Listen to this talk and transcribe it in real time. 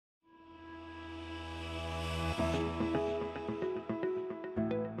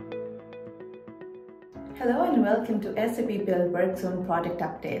Hello and welcome to SAP Build Work Zone product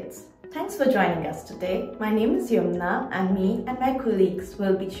updates. Thanks for joining us today. My name is Yumna and me and my colleagues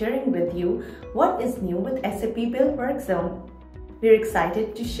will be sharing with you what is new with SAP Build Work Zone. We're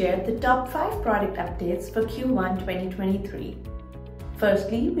excited to share the top 5 product updates for Q1 2023.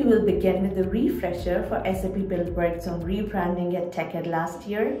 Firstly, we will begin with a refresher for SAP Build Work Zone rebranding at TechEd last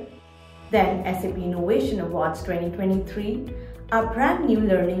year. Then SAP Innovation Awards 2023, our brand new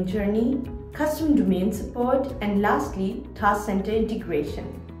learning journey, custom domain support, and lastly, task center integration.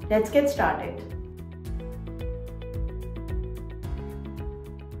 Let's get started.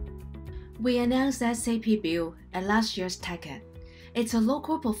 We announced SAP Build at last year's TechEd. It's a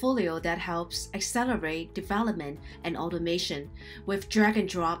local portfolio that helps accelerate development and automation with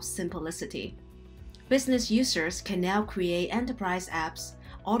drag-and-drop simplicity. Business users can now create enterprise apps,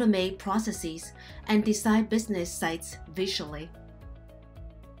 automate processes, and design business sites visually.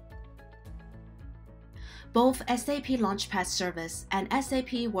 Both SAP Launchpad Service and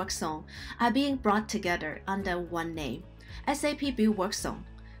SAP Work Zone are being brought together under one name, SAP Build Work Zone,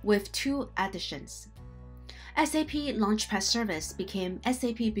 with 2 additions. SAP Launchpad Service became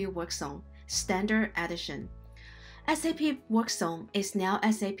SAP Build Work Zone Standard Edition. SAP Work Zone is now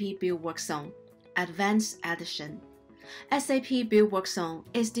SAP Build Work Zone Advanced Edition. SAP Build Work Zone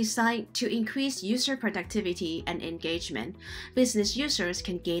is designed to increase user productivity and engagement. Business users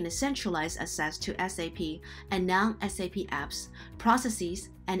can gain a centralized access to SAP and non-SAP apps, processes,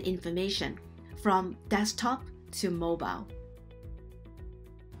 and information from desktop to mobile.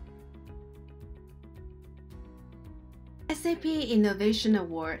 SAP Innovation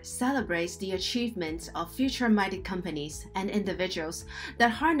Awards celebrates the achievements of future-minded companies and individuals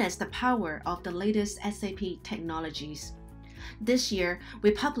that harness the power of the latest SAP technologies. This year,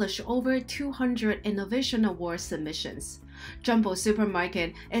 we published over 200 Innovation Award submissions. Jumbo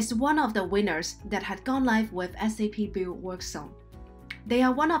Supermarket is one of the winners that had gone live with SAP Build Work Zone. They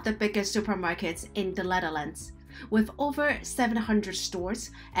are one of the biggest supermarkets in the Netherlands, with over 700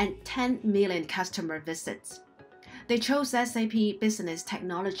 stores and 10 million customer visits. They chose SAP Business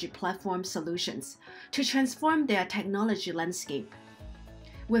Technology Platform Solutions to transform their technology landscape.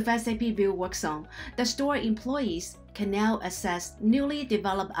 With SAP Build Work Zone, the store employees can now access newly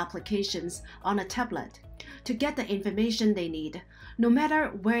developed applications on a tablet to get the information they need, no matter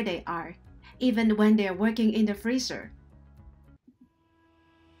where they are, even when they are working in the freezer.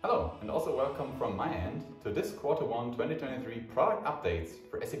 Hello, and also welcome from my end to this Q1 2023 product updates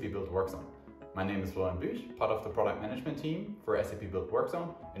for SAP Build Work Zone. My name is Florian Büch, part of the product management team for SAP Build Work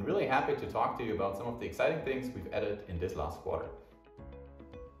Zone, and really happy to talk to you about some of the exciting things we've added in this last quarter.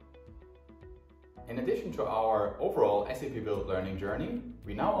 In addition to our overall SAP Build learning journey,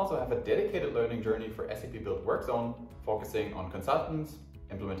 we now also have a dedicated learning journey for SAP Build Work Zone, focusing on consultants,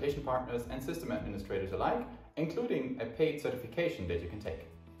 implementation partners, and system administrators alike, including a paid certification that you can take.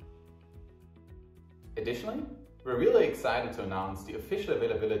 Additionally, we're really excited to announce the official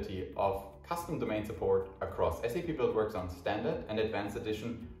availability of custom domain support across SAP Build Work Zone Standard and Advanced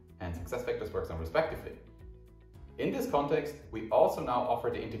Edition and SuccessFactors Work Zone respectively. In this context, we also now offer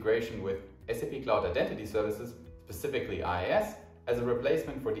the integration with SAP Cloud Identity Services, specifically IaaS, as a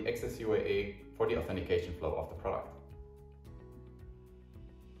replacement for the XSUAA for the authentication flow of the product.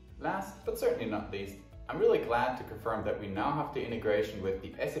 Last, but certainly not least, I'm really glad to confirm that we now have the integration with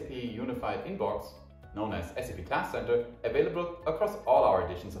the SAP Unified Inbox, known as SAP Task Center, available across all our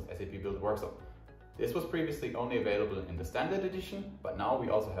editions of SAP Build Work Zone. This was previously only available in the Standard Edition, but now we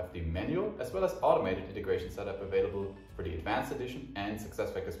also have the manual as well as automated integration setup available for the Advanced Edition and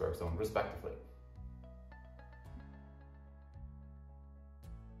SuccessFactors Work Zone respectively.